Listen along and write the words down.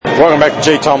Welcome back to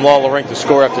J. Tom Lawler. Ranked the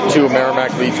score after 2.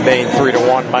 Merrimack leads Maine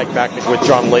 3-1. Mike Macknick with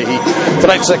John Leahy.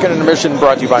 Tonight's second intermission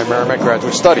brought to you by Merrimack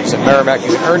Graduate Studies. At Merrimack, you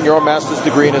can earn your master's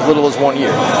degree in as little as 1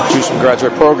 year. Choose from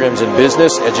graduate programs in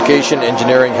business, education,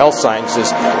 engineering, health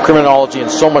sciences, criminology,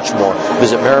 and so much more.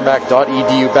 Visit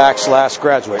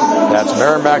merrimack.edu/graduate. That's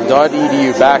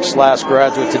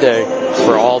merrimack.edu/graduate today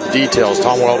for all the details.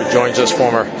 Tom Welby joins us,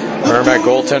 former Merrimack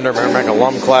goaltender, Merrimack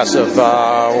alum, class of,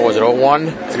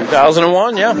 01?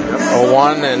 2001, yeah.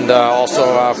 01, and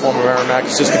also former Merrimack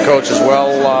assistant coach as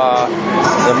well.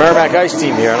 The Merrimack Ice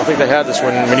team here, I don't think they had this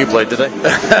when you played, did they?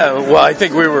 Well, I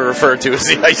think we were referred to as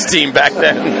the Ice team back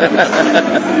then.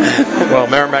 Well,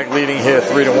 Merrimack leading here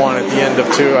 3-1 at the end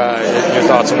of 2. Your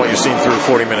thoughts on what you've seen through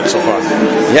 40 minutes so far?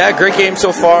 Yeah, great game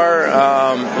so far.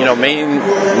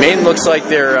 Maine looks like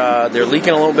they're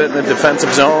leaking a little bit in the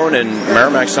defensive zone, and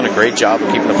Merrimack's done a great job of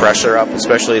keeping the pressure up,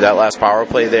 especially that last power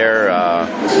play there.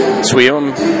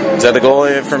 Swayman, is that the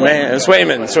goalie from Maine?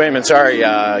 Swayman, sorry,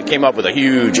 came up with a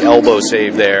huge elbow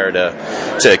save there to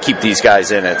keep these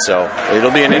guys in it. So it'll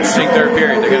be an interesting third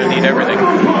period. They're going to need everything.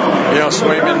 You know,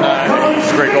 Swayman,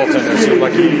 he's a great goaltender. It seemed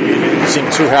like he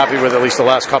seemed too happy with at least the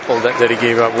last couple that he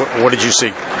gave up. What did you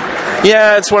see?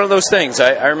 Yeah, it's one of those things.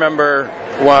 I remember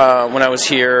when I was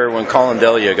here, when Colin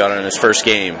Delia got on his first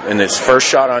game, and his first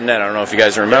shot on net, I don't know if you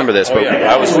guys remember this, but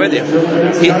I was with him.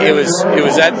 It was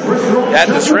at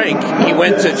this rink. He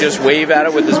went to just wave at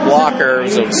it with his blocker. It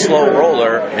was a slow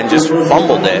roller, and just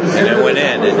fumbled it, and it went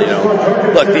in. And,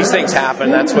 look, these things happen.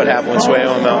 That's what happened with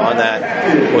Swayman on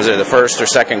that, was it the first or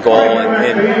second goal?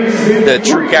 And the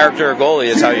true character of goalie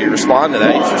is how you respond to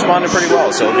that. He's responded pretty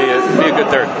well, so it'll be a good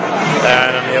third.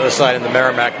 And on the other side, in the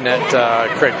Merrimack net,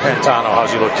 Craig Pantano,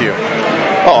 how's he look to you?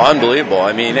 Oh, unbelievable.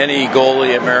 I mean, any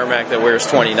goalie at Merrimack that wears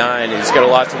 29, he's got a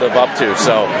lot to live up to.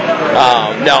 So,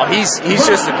 no, he's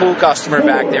just a cool customer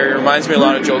back there. He reminds me a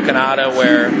lot of Joe Canada,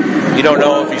 where you don't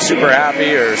know if he's super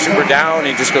happy or super down.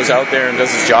 He just goes out there and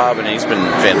does his job, and he's been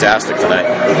fantastic tonight.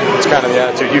 It's kind of the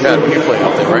attitude you had when you played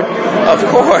out there, right? Of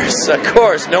course.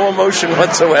 No emotion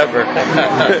whatsoever.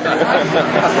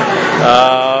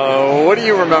 What do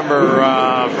you remember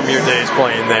from your days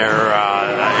playing there?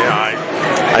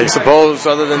 I suppose,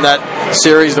 other than that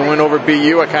series, the win over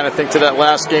BU, I kind of think to that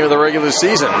last game of the regular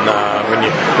season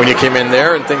when you came in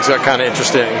there and things got kind of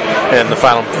interesting. In the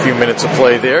final few minutes of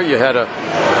play there, you had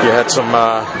some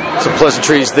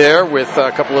pleasantries there with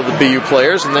a couple of the BU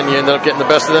players, and then you ended up getting the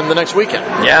best of them the next weekend.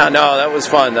 Yeah, no, that was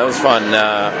fun.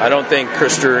 I don't think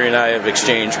Chris Drury and I have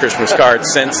exchanged Christmas cards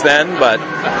since then, but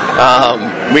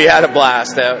we had a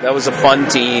blast. That was a fun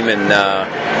team, and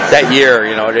that year,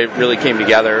 it really came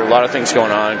together. A lot of things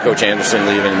going on. Coach Anderson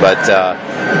leaving, but all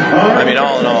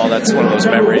in all, that's one of those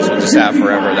memories we'll just have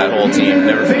forever. That whole team,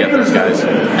 never forget those guys.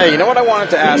 Hey, you know what I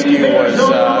wanted to ask you was,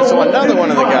 so another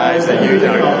one of the guys that you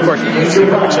of course, you used to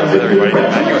mix up with everybody,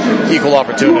 you're equal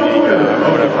opportunity,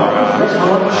 whatever,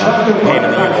 pain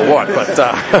in the what, but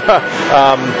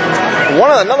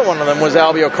another one of them was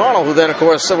Albie O'Connell, who then, of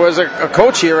course, was a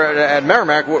coach here at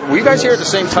Merrimack. Were you guys here at the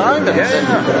same time?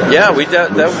 Yeah, we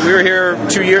were here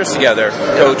 2 years together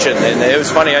coaching, and it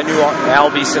was funny. I knew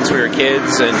Albie since we were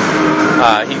kids, and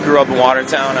he grew up in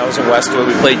Watertown. I was in Westwood.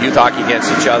 We played youth hockey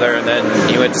against each other, and then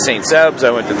he went to St. Seb's.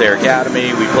 I went to their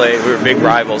academy. We were big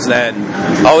rivals then.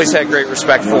 Always had great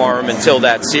respect for him until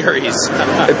that series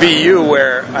at BU,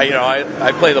 where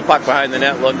I play the puck behind the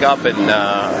net, look up, and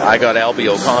I got Albie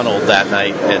O'Connell that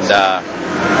night, and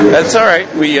that's all right.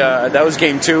 That was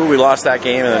game 2. We lost that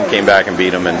game, and then came back and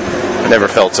beat him, and never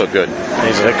felt so good.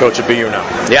 He's the head coach of BU now.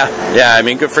 Yeah. I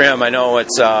mean, good for him. I know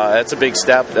that's a big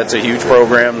step. That's a huge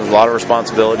program. There's a lot of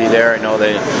responsibility there. I know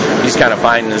he's kind of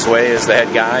finding his way as the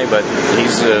head guy, but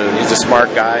he's a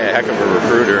smart guy, a heck of a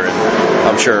recruiter, and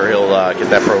I'm sure he'll get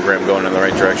that program going in the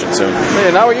right direction soon.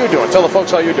 And how are you doing? Tell the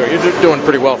folks how you're doing. You're doing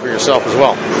pretty well for yourself as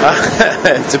well.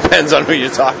 It depends on who you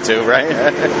talk to, right?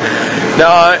 No,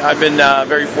 I've been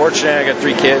very fortunate. I got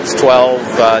 3 kids,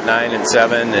 12, 9, and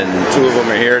 7, and 2 of them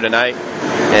are here tonight.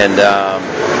 And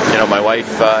my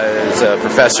wife is a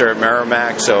professor at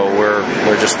Merrimack, so we're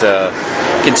just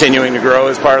continuing to grow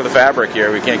as part of the fabric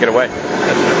here. We can't get away.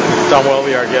 Tom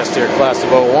Welby, our guest here, class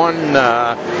of 01.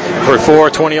 Before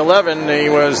 2011, he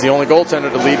was the only goaltender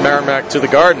to lead Merrimack to the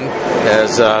Garden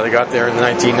as they got there in the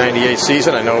 1998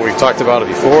 season. I know we've talked about it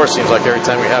before. Seems like every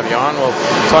time we have you on, we'll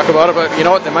talk about it. But you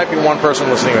know what? There might be one person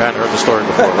listening who hadn't heard the story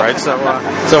before, right? So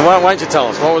why don't you tell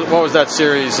us what was that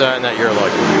series in that year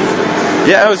like?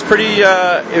 Yeah, it was pretty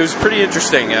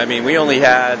interesting. I mean, we only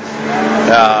had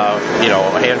a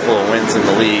handful of wins in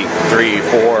the league, 3,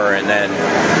 4, and then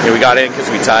we got in because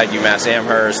we tied UMass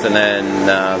Amherst, and then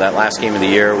that last game of the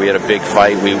year, we had a big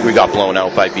fight. We got blown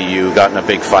out by BU, got in a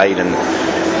big fight, and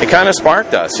it kind of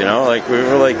sparked us, you know, like we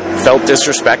were like felt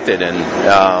disrespected, and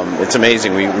it's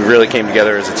amazing. We really came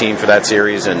together as a team for that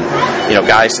series, and you know,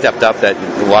 guys stepped up that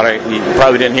a lot of you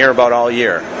probably didn't hear about all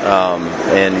year,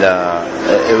 and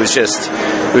it was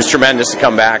tremendous to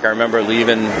come back. I remember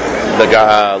leaving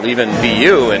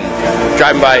BU and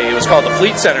driving by. It was called the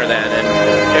Fleet Center then,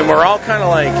 and we're all kind of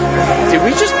like, did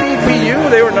we just beat BU?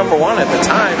 They were number one at the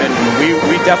time, and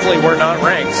we definitely were not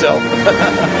ranked. So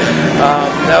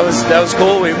that was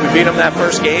cool. We beat them that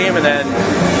first game, and then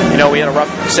you know, we had a rough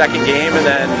second game, and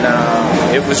then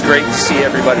it was great to see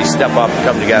everybody step up and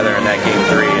come together in that game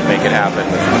 3 and make it happen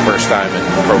for the first time in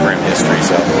program history.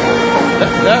 So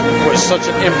that was such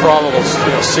an improbable,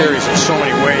 you know, series in so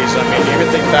many ways. I mean, you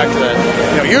even think back to that.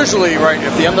 You know, usually, right,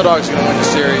 if the underdog's going to win the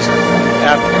series,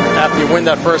 after you win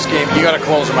that first game, you got to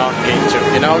close them out in game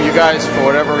 2. You know, you guys, for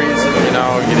whatever reason, you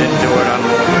know, you didn't do it. I don't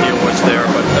know what the deal was there,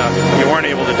 but you weren't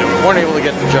able to do it. Weren't able to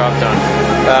get the job done.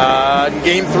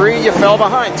 Game 3, you fell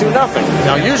behind 2-0.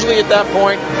 Now, usually at that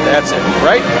point, that's it,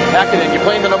 right? Pack it in. You're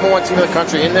playing the number 1 team in the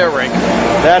country in their rink.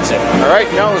 That's it. All right.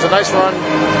 You know, it was a nice run.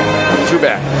 Too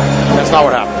bad. That's not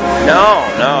what happened. No.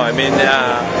 I mean,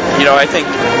 you know, I think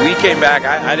we came back.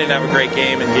 I didn't have a great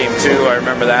game in game 2. I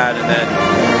remember that. And then,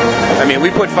 I mean, we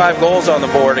put 5 goals on the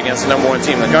board against the number 1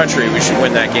 team in the country. We should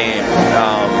win that game.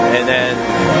 And then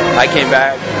I came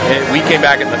back. We came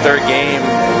back in the 3rd game,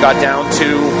 got down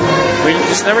 2. We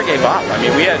just never gave up. I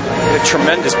mean, we had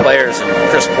tremendous players, and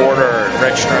Chris Porter, and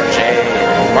Reg Narget,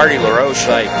 and Marty LaRoche.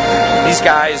 Like, these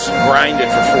guys grinded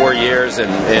for 4 years, and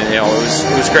you know,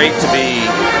 it was great to be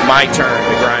my turn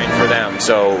to grind for them.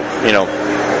 So, you know,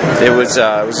 it was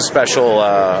a special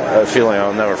feeling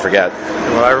I'll never forget.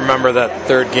 Well, I remember that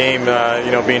 3rd game,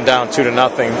 you know, being down 2-0.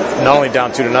 Not only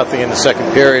down 2-0 in the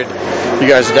second period, you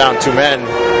guys are down 2 men.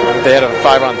 They had a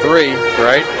 5-on-3,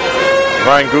 right?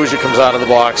 Ryan Gouja comes out of the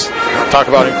box. Talk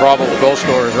about improbable goal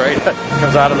scorers, right?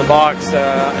 Comes out of the box,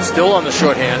 still on the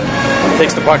shorthand,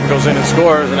 takes the puck and goes in and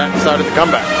scores, and that started the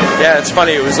comeback. Yeah, it's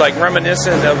funny. It was like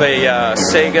reminiscent of a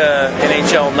Sega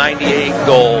NHL 98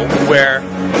 goal where,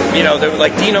 you know, there was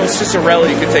like Dino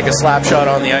Cicerelli could take a slap shot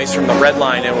on the ice from the red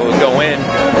line and it would go in.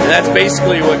 And that's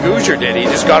basically what Gouja did. He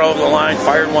just got over the line,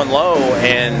 fired one low,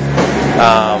 and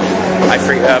I'm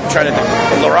trying to think.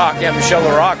 Michel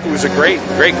Larocque, who was a great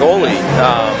goalie,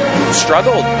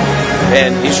 struggled,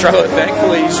 and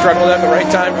thankfully he struggled at the right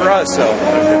time for us. So,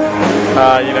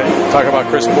 you know, you talk about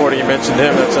Chris Porter, you mentioned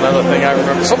him. That's another thing I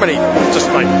remember. So many just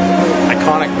like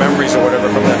iconic memories or whatever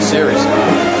from that series.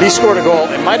 He scored a goal.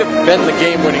 It might have been the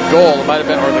game-winning goal. It might have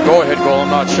been, or the go-ahead goal. I'm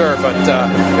not sure, but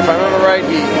if I remember right,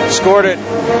 he scored it,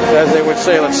 as they would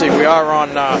say. Let's see, we are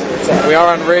on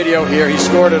radio here. He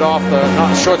scored it off the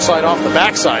short side, off the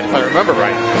backside, if I remember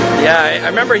right. Yeah, I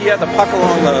remember he had the puck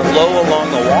along the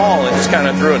wall and just kind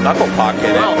of threw a knuckle puck in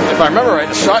it. Well, if I remember right,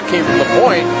 the shot came from the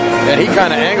point, and he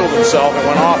kind of angled himself and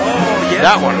went off.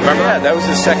 That one, remember? Yeah, that was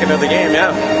his second of the game.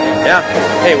 Yeah.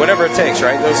 Hey, whatever it takes,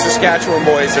 right? Those Saskatchewan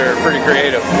boys are pretty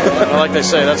creative. Well, like they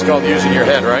say, that's called using your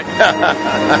head, right?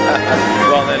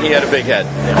 Well, then he had a big head.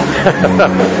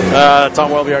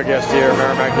 Tom Welby, our guest here.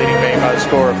 Merrimack leading Maine by the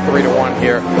score of 3-1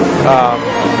 here.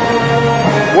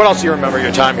 What else do you remember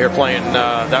your time here playing?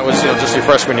 That was just your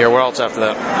freshman year. What else after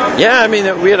that? Yeah, I mean,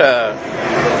 we had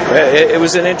it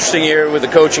was an interesting year with the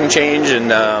coaching change,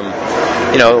 and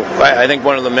you know, I think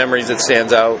one of the memories that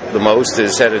stands out the most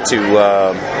is headed to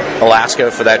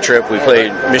Alaska for that trip. We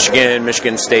played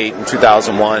Michigan State in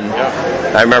 2001.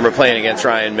 Yeah. I remember playing against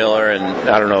Ryan Miller, and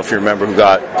I don't know if you remember who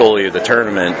got goalie of the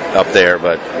tournament up there,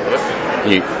 but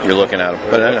you're looking at him.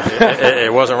 But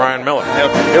it wasn't Ryan Miller.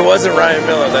 It wasn't Ryan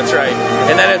Miller, that's right.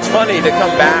 And then it's funny to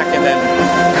come back and then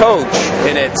coach,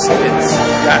 and it's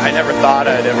I never thought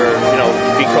I'd ever, you know,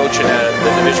 be coaching at the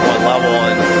Division I level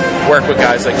and work with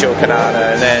guys like Joe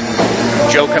Canada, and then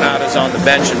Joe Canada's on the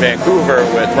bench in Vancouver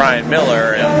with Ryan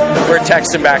Miller, and we're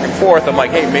texting back and forth. I'm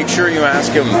like, hey, make sure you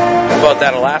ask him about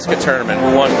that Alaska tournament,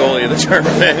 who won goalie of the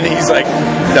tournament, and he's like,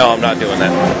 no, I'm not doing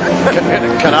that.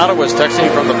 Canada was texting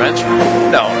you from the bench?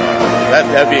 No.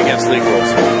 That'd be against league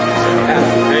rules.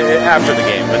 After the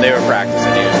game, when they were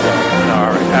practicing, he was doing it.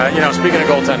 All right. Speaking of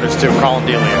goaltenders too, Colin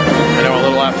Delia. I know a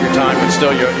little after your time, but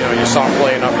still, you saw him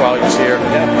play enough while he was here.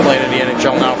 Playing in the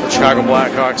NHL now for the Chicago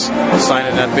Blackhawks,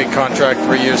 signing that big contract,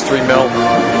 3 years, $3 million.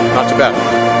 Not too bad.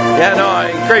 Yeah,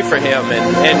 no, great for him,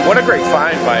 and what a great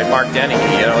find by Mark Denny.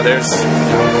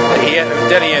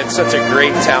 Denny had such a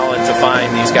great talent to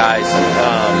find these guys.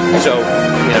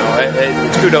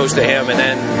 It's kudos to him, and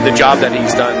then the job that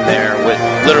he's done there with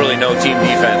literally no team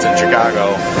defense in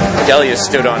Chicago. Delia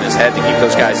stood on his head to keep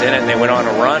those guys in it, and they went on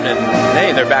a run, and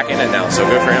hey, they're back in it now, so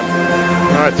good for him.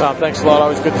 All right, Tom, thanks a lot.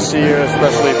 Always good to see you.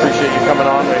 Especially appreciate you coming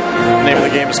on. The name of the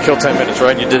game is Kill 10 Minutes,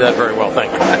 right? And you did that very well.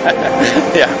 Thank you.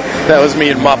 Yeah, that was me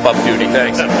in mop-up duty.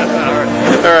 Thanks. All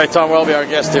right, Tom Welby, our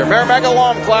guest here. Merrimack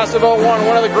alum, class of 01,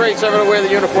 one of the greats ever to wear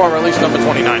the uniform, or at least number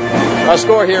 29. Our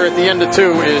score here at the end of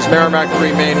 2 is Merrimack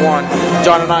 3, Maine 1.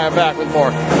 John and I are back with more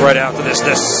right after this.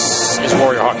 This is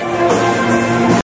Warrior Hockey.